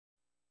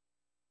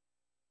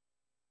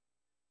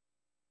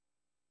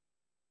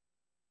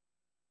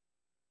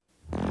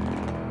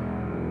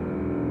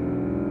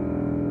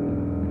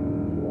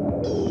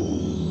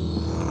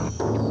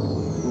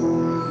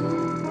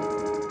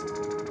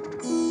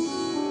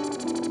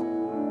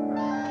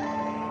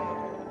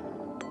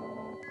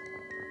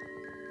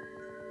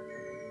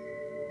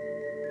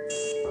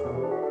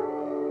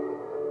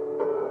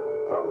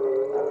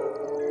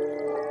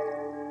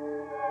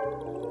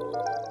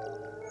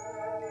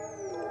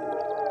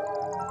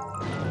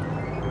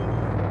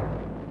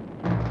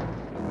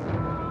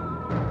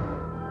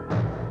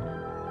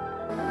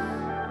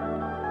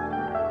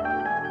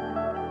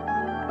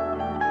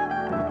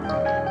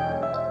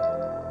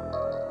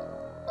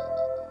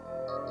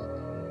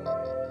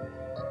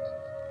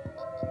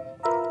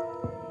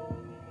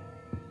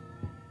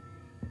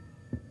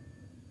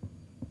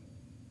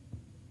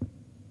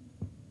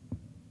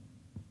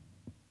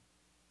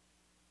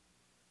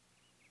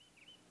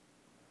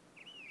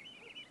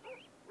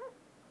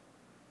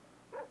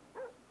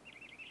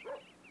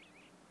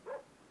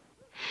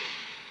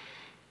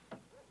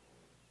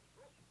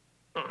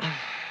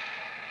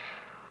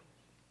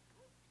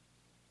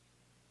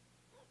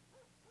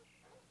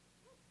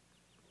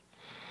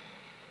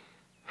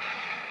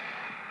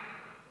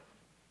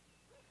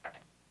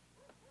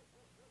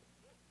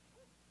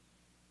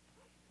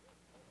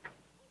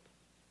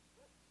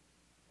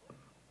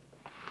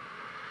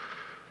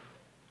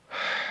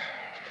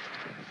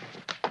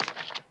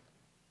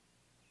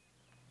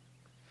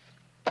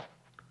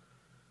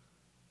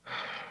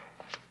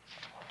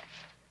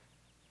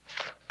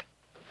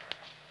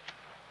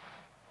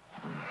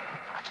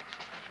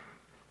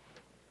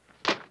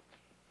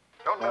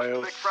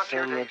the big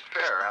Frontier Days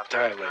Fair out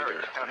there at the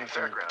County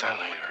Fairgrounds this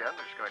weekend.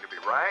 There's going to be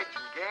rides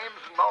and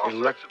games and all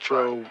sorts of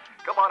fun.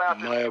 Come on out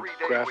this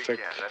 3-day weekend.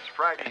 That's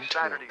Friday,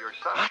 Saturday, or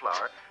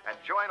Sunflower, and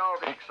join all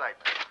the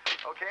excitement.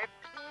 Okay?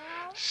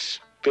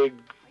 Spig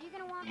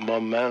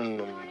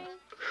momentum.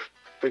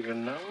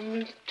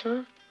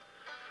 Spigonometer?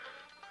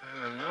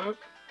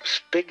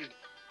 Spig.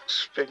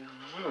 Where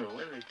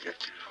did I get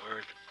these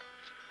words?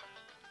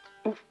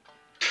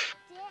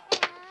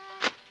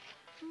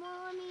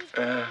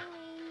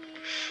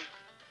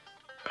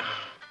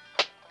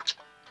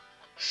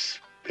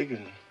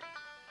 Spigon.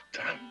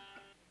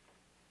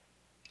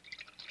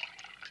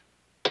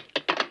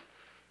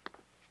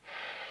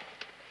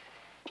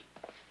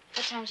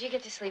 What time did you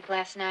get to sleep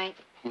last night?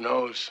 Who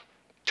knows?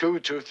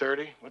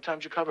 2:30. What time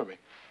did you cover me?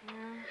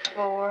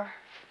 4.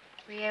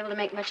 Were you able to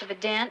make much of a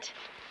dent?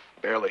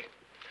 Barely.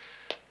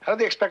 How do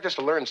they expect us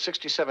to learn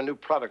 67 new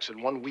products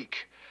in 1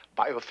 week?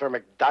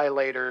 Biothermic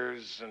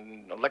dilators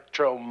and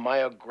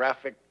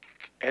electromyographic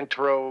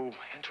entero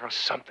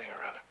something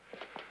or other.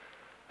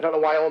 I don't know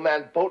why old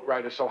man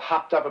Boatwright is so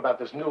hopped up about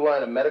this new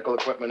line of medical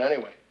equipment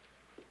anyway.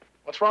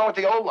 What's wrong with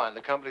the old line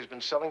the company's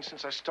been selling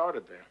since I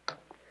started there?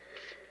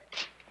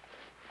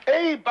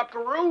 Hey,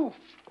 Buckaroo!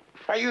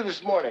 How are you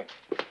this morning?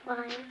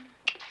 Fine.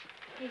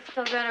 He's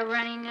still got a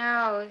runny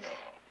nose.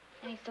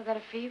 And he's still got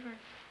a fever.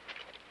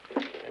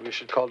 Maybe you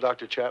should call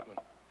Dr. Chapman.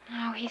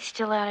 No, he's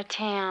still out of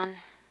town.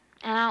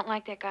 And I don't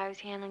like that guy who's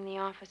handling the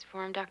office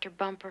for him, Dr.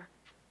 Bumper.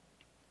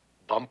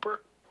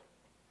 Bumper?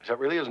 Is that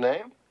really his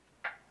name?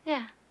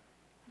 Yeah.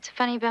 What's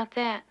funny about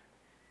that?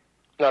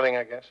 Nothing,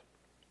 I guess.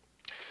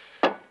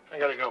 I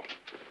gotta go.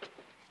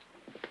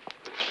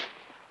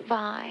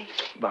 Bye.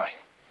 Bye.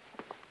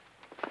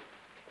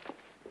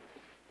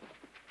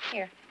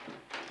 Here.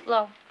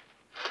 Low.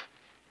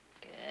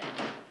 Good.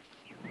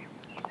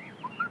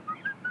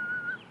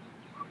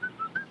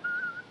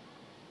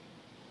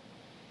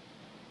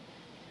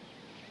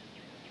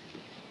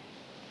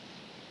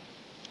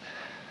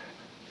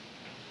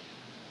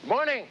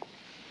 Morning.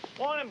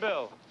 Morning,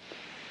 Bill.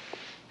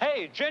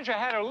 Hey, Ginger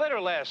had her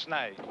litter last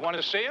night. Want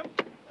to see him?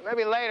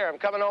 Maybe later. I'm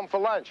coming home for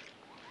lunch.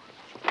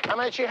 How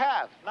many you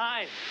have?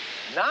 9.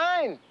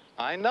 9?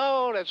 I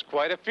know, that's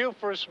quite a few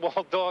for a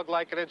small dog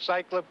like an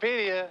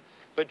encyclopedia.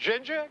 But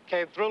Ginger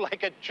came through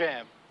like a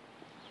champ.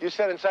 You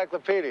said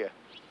encyclopedia.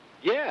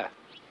 Yeah.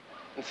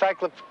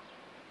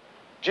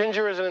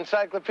 Ginger is an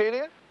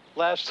encyclopedia?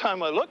 Last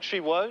time I looked, she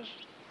was.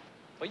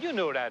 Well, you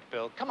knew that,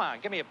 Bill. Come on,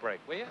 give me a break,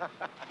 will you?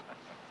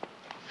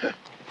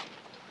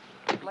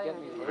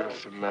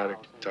 Biothermatic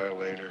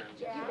dilator.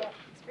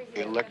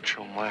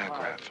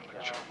 Electromyograph.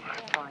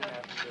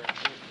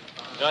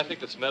 You know, I think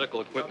this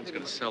medical equipment's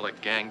going to sell like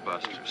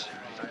gangbusters.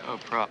 Oh,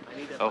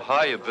 Oh,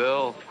 hiya,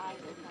 Bill.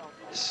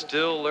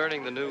 Still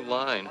learning the new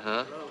line,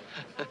 huh?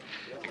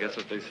 I guess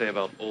what they say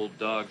about old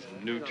dogs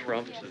and new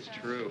trumps is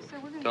true.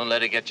 Don't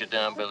let it get you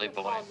down, Billy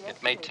boy.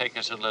 It may take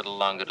us a little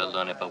longer to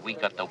learn it, but we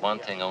got the one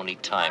thing only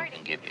time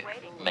can give you.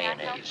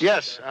 Mayonnaise.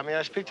 Yes, may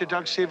I speak to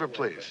Doug Seaver,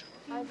 please?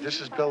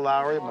 This is Bill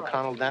Lowry of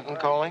McConnell Denton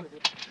calling.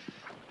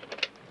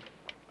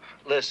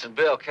 Listen,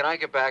 Bill, can I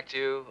get back to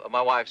you?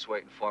 My wife's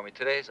waiting for me.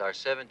 Today's our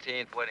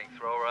 17th wedding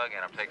throw rug,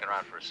 and I'm taking her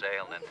out for a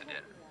sail and then to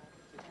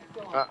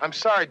dinner. I'm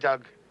sorry,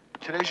 Doug.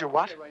 Today's your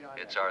what?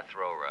 It's our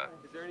throw rug.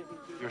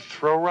 Your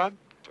throw rug?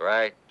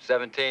 Right,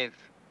 17th.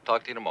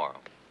 Talk to you tomorrow.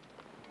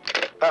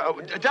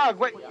 Doug,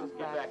 wait.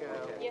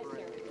 Yes,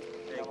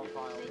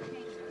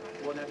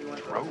 sir.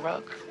 Throw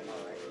rug?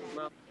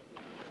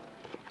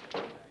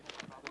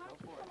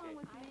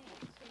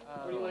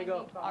 Where do you want to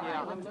go? I'm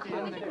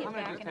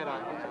gonna just head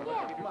on.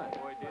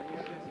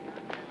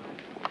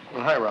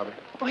 Well, hi, Robbie.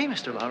 Oh, hey,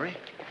 Mr. Lowry.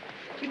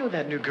 You know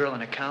that new girl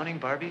in accounting,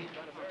 Barbie?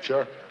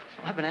 Sure.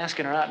 Well, I've been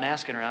asking her out,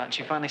 and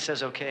she finally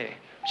says okay.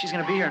 She's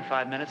gonna be here in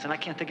 5 minutes, and I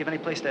can't think of any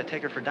place that'd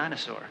take her for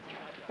dinosaur.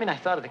 I mean, I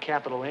thought of the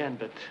Capitol Inn,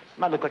 but it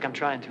might look like I'm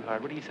trying too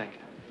hard. What do you think?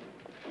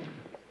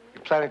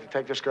 You're planning to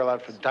take this girl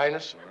out for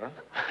dinosaur, huh?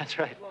 That's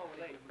right.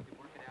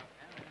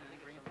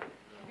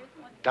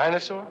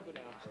 Dinosaur?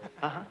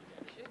 Uh-huh.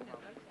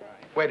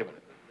 Wait a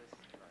minute.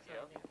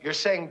 You're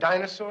saying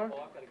dinosaur?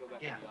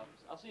 Yeah.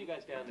 I'll see you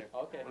guys down there.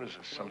 Okay. What is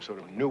this, some sort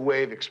of new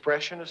wave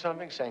expression or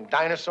something? Saying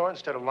dinosaur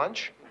instead of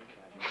lunch?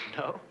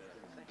 No.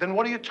 Then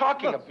what are you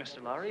talking about? Look,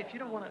 Mr. Lowry, if you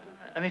don't want to...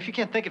 I mean, if you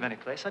can't think of any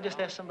place, I'll just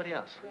ask somebody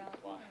else.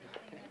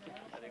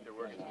 I think they're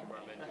working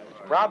tomorrow.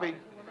 Robbie.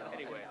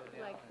 Anyway.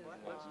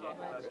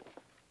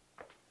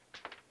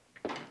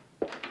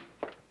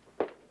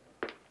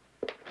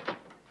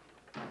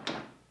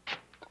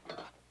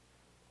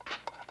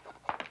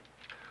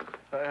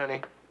 Hi,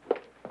 honey.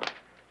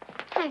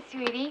 Hi,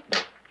 sweetie.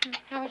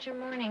 How was your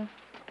morning?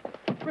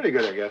 Pretty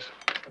good, I guess.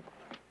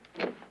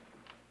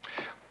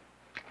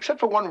 Except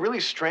for one really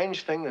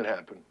strange thing that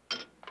happened.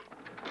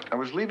 I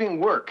was leaving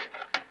work.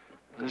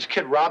 And this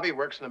kid, Robbie,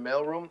 works in the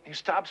mailroom. He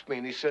stops me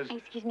and he says...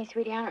 Excuse me,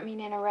 sweetie, I don't mean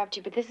to interrupt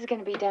you, but this is going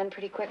to be done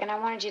pretty quick, and I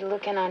wanted you to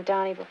look in on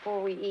Donnie before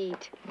we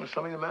eat. Was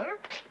something the matter?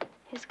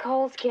 His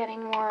cold's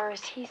getting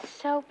worse. He's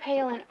so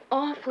pale and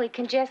awfully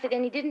congested,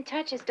 and he didn't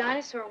touch his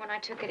dinosaur when I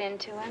took it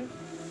into him.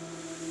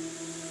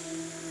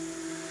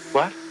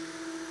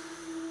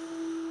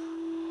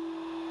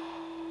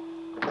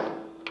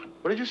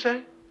 What did you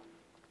say?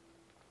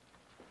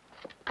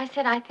 I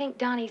said I think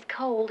Donnie's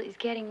cold is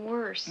getting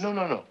worse.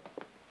 No.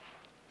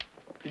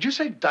 Did you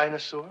say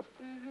dinosaur?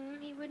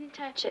 Mm-hmm. He wouldn't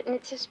touch it, and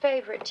it's his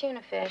favorite,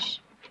 tuna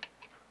fish.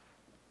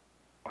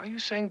 Why are you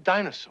saying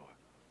dinosaur?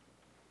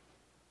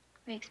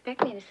 What do you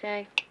expect me to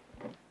say?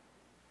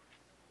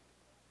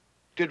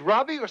 Did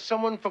Robbie or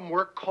someone from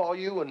work call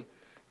you and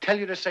tell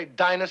you to say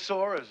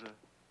dinosaur as a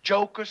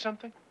joke or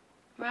something?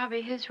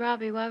 Robbie? Who's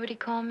Robbie? Why would he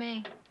call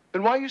me?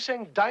 Then why are you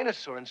saying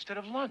dinosaur instead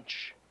of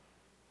lunch?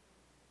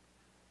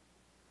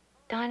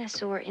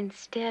 Dinosaur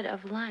instead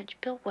of lunch.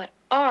 Bill, what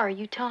are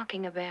you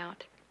talking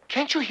about?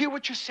 Can't you hear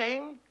what you're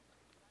saying?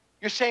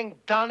 You're saying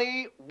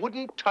Donnie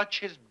wouldn't touch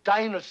his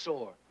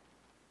dinosaur.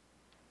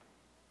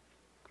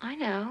 I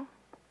know.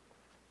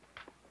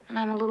 And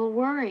I'm a little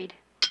worried.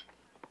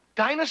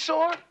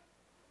 Dinosaur?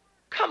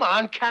 Come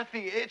on,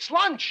 Kathy, it's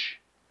lunch.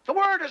 The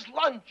word is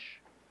lunch.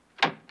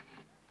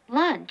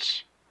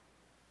 Lunch?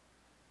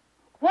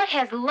 What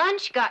has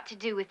lunch got to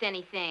do with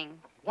anything?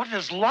 What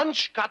has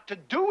lunch got to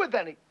do with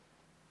any...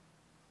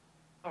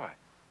 All right.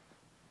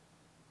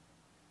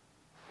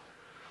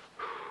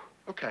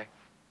 Okay.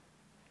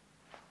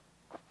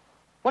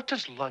 What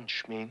does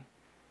lunch mean?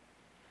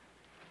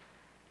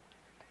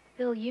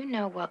 Bill, you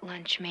know what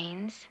lunch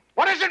means.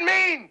 What does it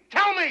mean?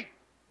 Tell me!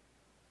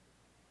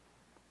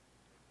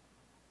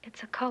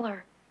 It's a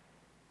color.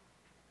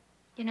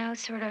 You know,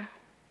 sort of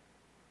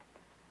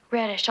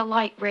reddish, a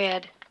light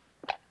red.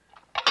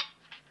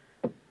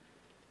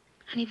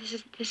 Honey,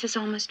 this is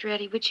almost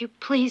ready. Would you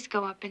please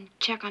go up and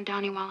check on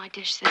Donnie while I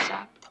dish this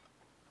up?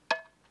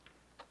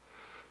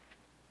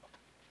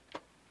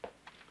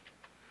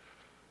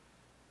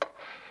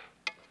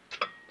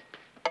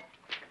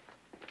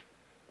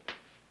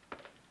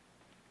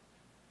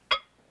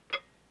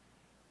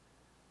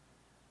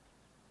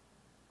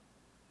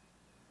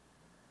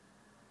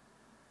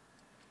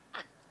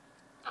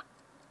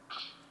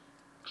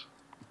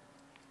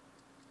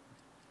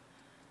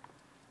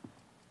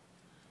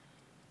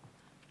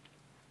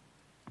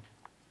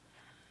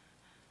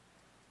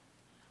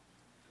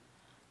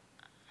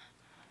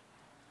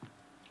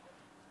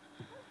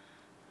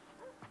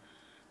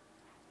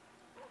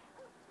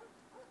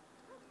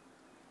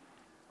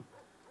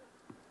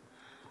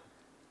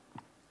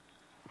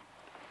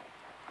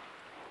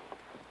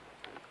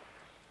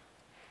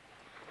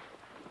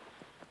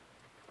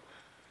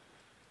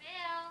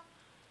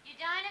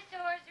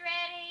 Dinosaur's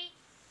ready.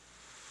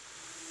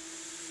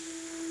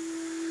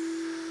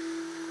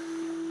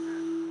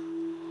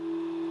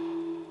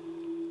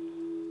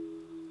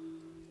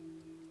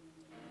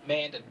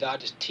 Man, the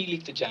Dodgers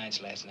tea-leafed the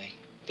Giants last night.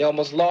 They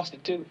almost lost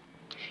it, too.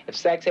 If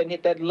Sachs hadn't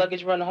hit that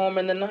luggage run homer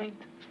in the ninth.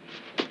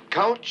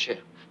 Couch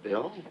it,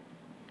 Bill.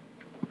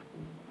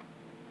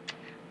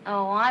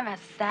 Oh, I'm a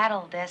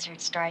Saddle Desert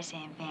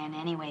Streisand fan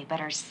anyway, but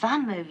her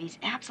Sun movie's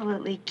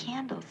absolutely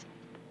candles.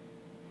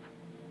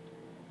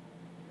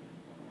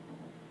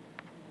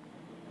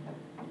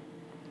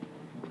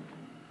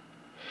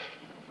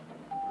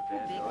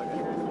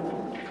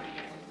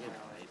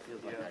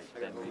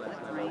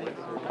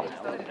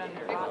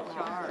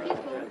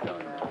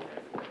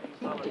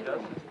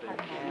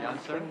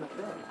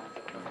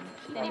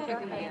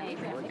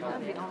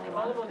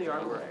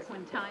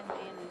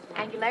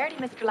 Angularity,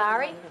 Mr.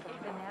 Lowry.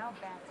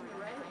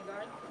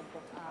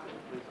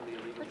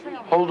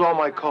 Hold all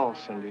my calls,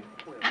 Cindy.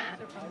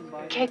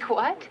 Cake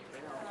what?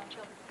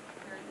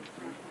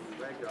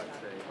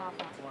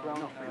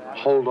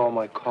 Hold all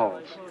my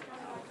calls.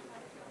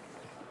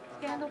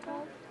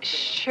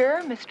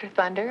 Sure, Mr.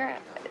 Thunder.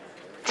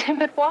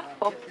 Timid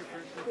waffle.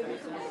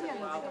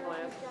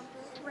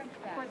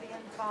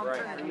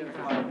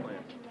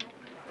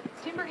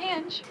 Timber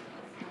Hinge.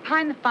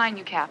 Behind the fine,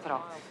 you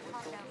capital.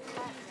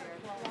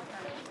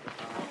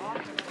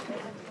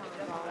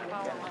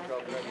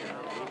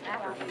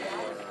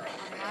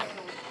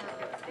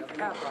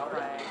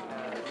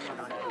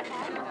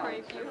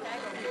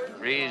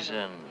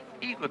 Reason.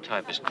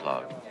 Egotypist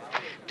Club.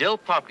 Dill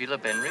popular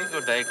Ben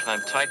Rigo Day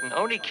climb Titan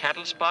only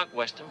cattle spark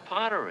Western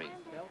pottery.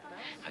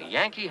 A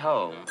Yankee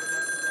home.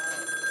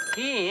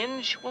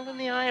 Hinge, well in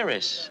the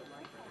iris.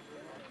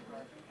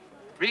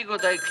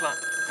 Rigo Day climb,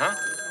 huh?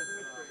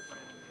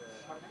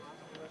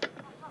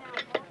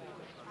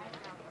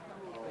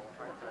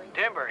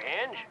 Timber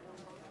Hinge.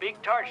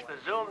 Big torch to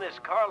zoom this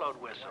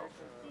carload whistle.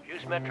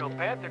 Use Metro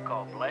Panther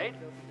call, Blade.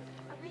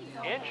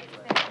 Hinge.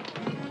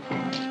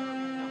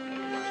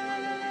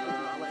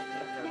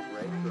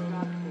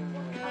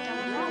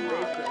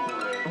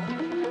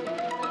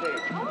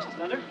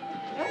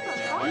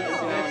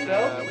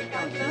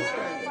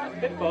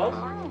 Pitfalls.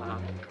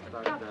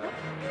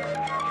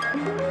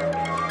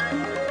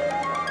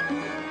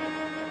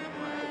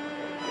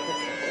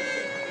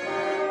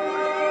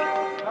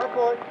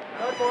 Carport.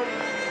 Carport.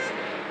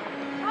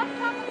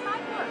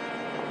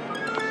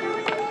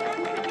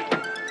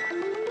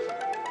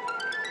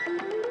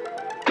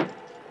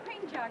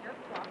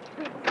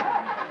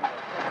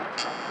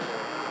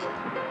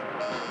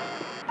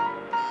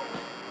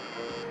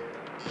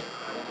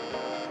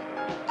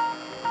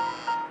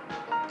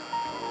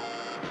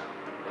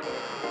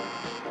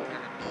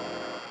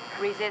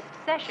 resist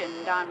session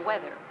on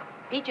weather.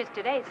 Peaches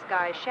today,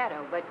 sky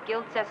shadow, but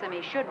Guild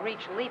Sesame should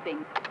reach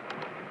leaping.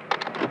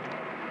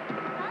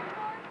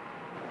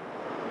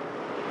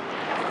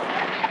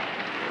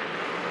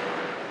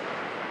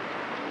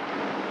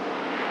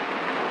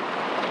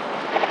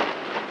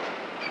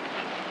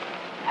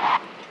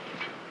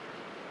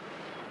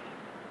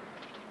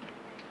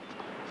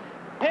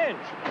 Hinge.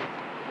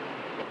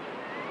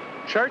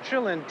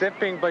 Churchill in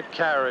dipping but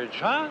carriage,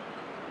 huh?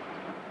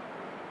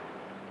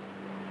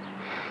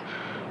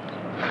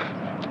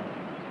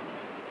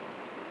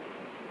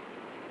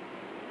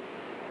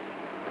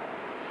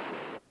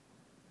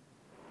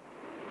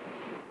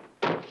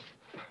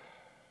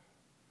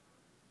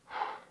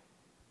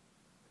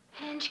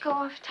 Hinge go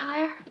off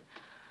tire.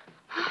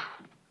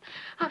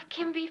 Of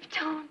Kim beef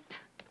tone.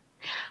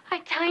 I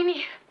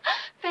tiny.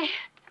 Van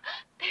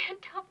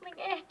tumbling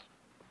egg.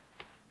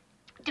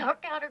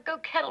 Dark outer go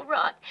kettle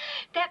rod.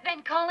 That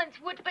Van Collins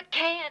would but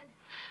can.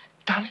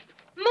 Donnie.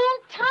 Moon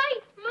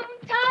tight. Moon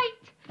tight.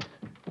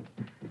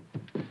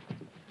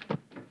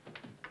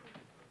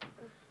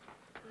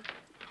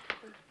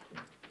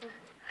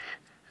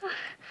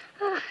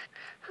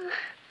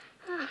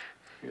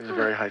 He has a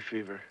very high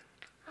fever.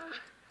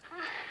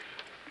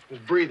 His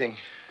breathing.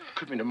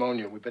 Could be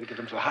pneumonia. We better get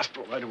him to the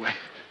hospital right away.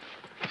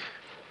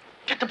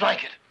 Get the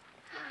blanket.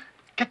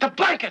 Get the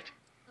blanket!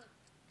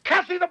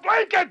 Cassie, the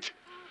blanket!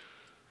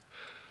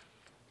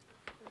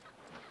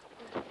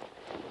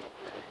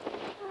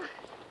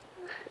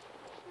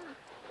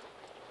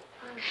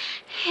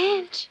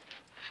 Hinge.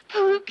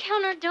 Peru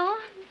counter dawn.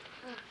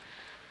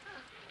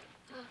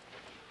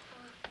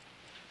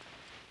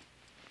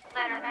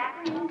 Letter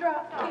maximum.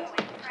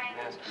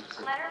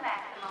 Letter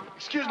maximum.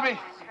 Excuse me.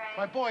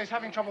 My boy is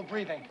having trouble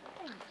breathing.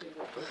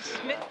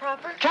 Smith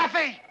proper?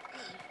 Kathy!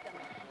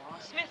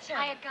 Smithson.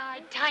 Higher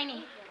guard,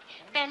 tiny.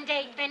 Van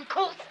Date, Van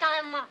Cool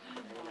style mop.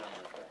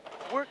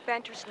 Work,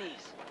 banter,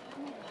 sneeze.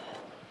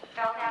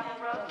 Belt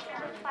apple roast,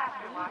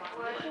 plaster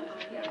watchwood.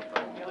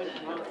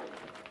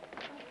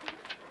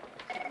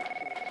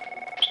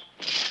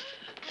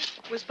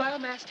 Was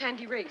biomass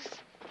handy race?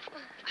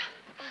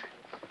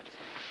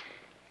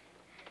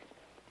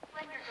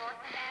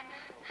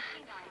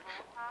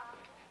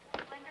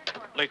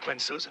 Late when,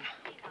 Susan?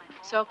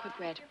 So quick,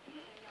 Red.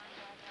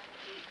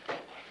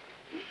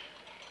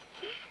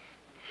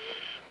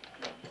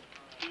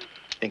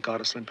 Ink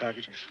Ottoslin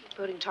packages.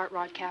 Voting Tart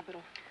Rod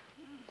Capital.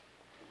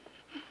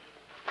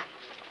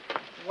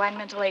 Wine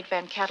Mental 8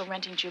 Van Cattle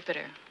Renting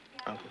Jupiter.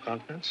 Uncle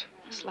Confidence?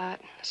 Slot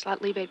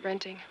Lebate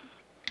Renting.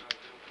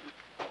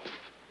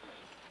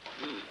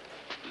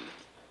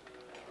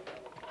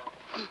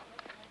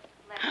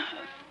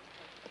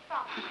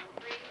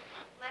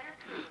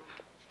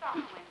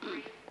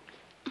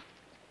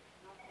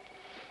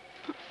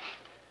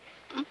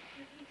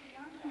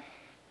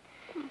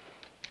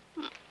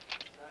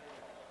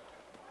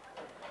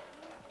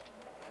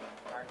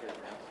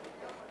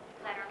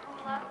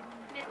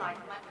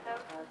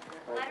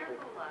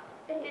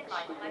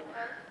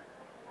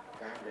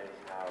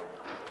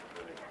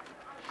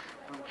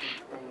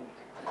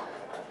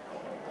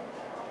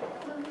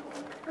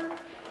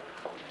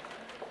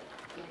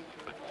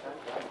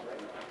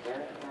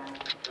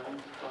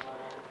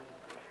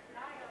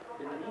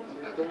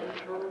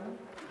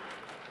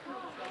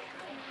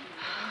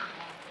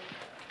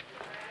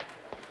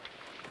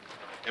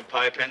 A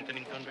pipe,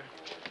 Anthony Thunder?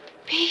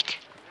 Pete.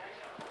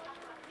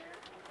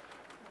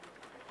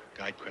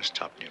 Guide Crest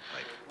top near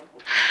pipe.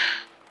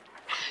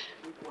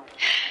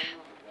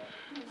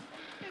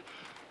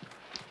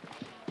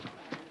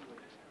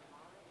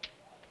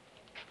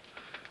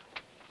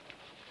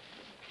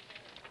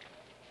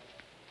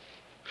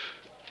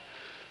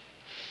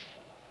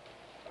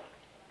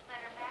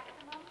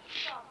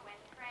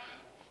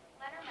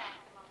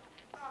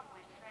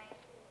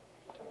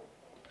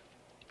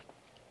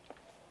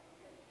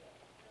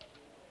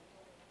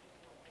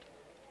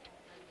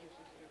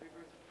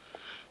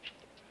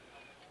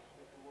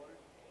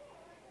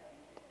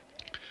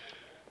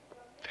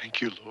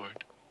 Thank you,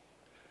 Lord.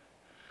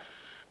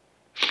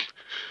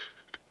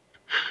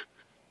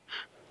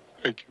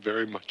 Thank you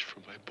very much for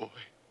my boy.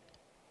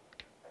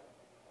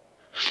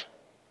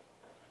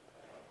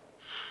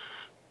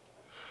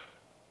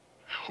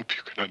 I hope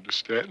you can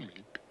understand me.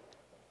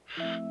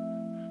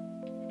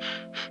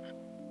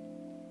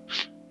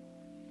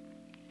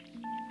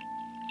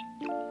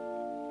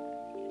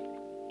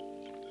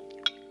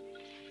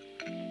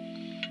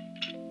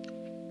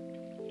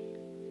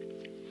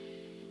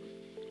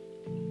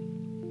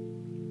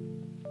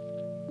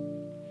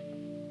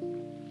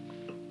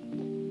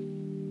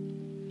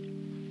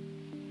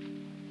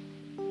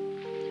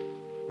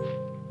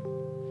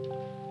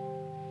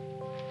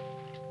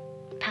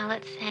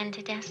 Palette sand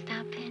to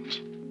desktop,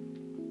 Hinge.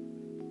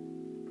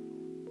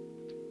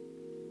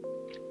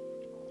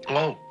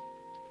 Oh.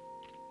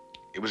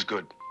 It was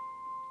good.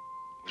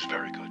 It was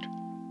very good.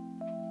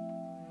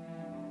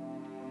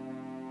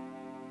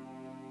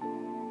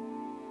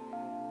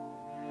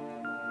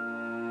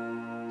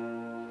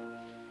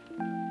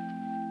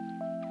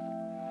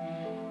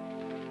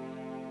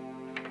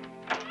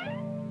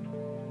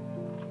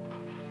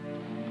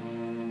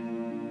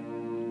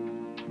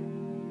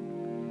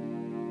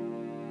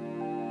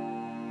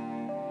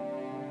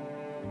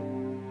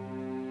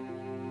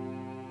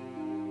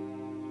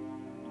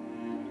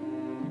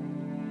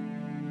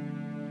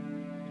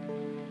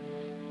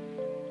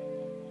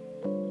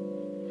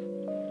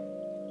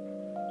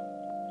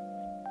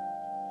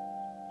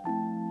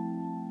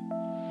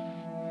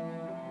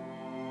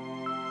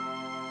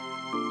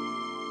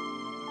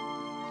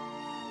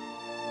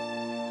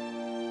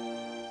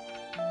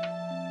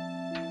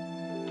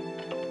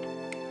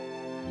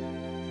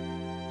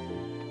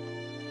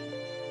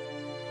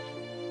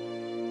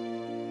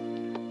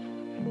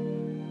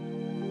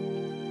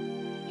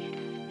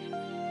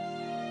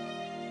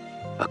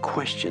 A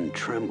question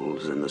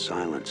trembles in the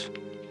silence.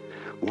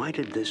 Why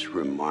did this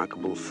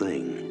remarkable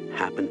thing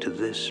happen to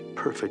this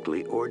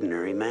perfectly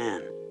ordinary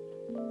man?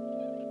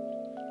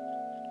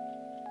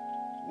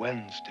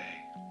 Wednesday.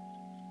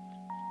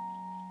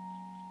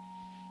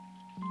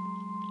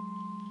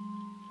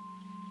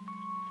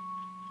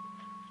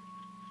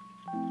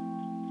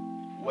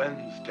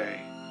 Wednesday.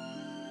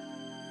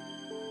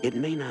 It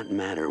may not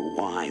matter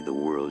why the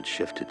world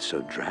shifted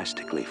so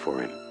drastically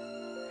for him.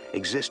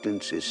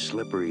 Existence is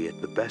slippery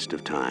at the best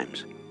of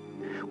times.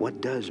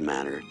 What does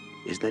matter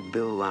is that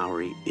Bill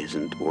Lowry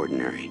isn't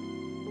ordinary.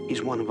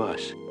 He's one of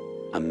us,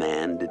 a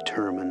man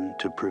determined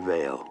to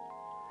prevail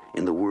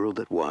in the world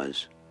that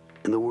was,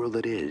 in the world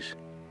that is,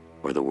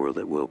 or the world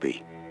that will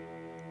be,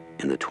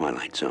 in the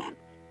Twilight Zone.